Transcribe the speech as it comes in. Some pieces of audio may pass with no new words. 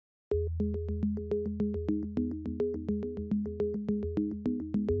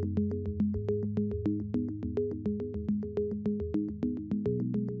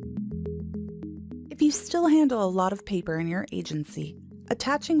you still handle a lot of paper in your agency,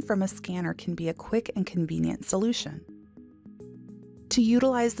 attaching from a scanner can be a quick and convenient solution. To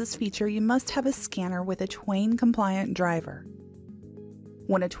utilize this feature, you must have a scanner with a Twain-compliant driver.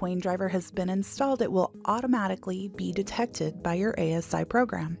 When a Twain driver has been installed, it will automatically be detected by your ASI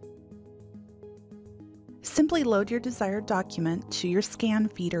program. Simply load your desired document to your scan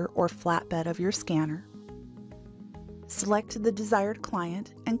feeder or flatbed of your scanner. Select the desired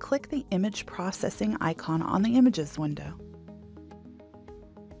client and click the image processing icon on the Images window.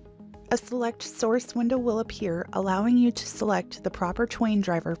 A Select Source window will appear, allowing you to select the proper Twain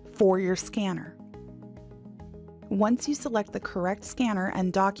driver for your scanner. Once you select the correct scanner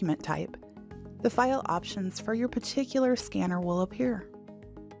and document type, the file options for your particular scanner will appear.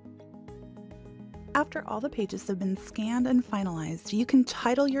 After all the pages have been scanned and finalized, you can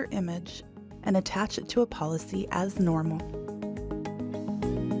title your image and attach it to a policy as normal.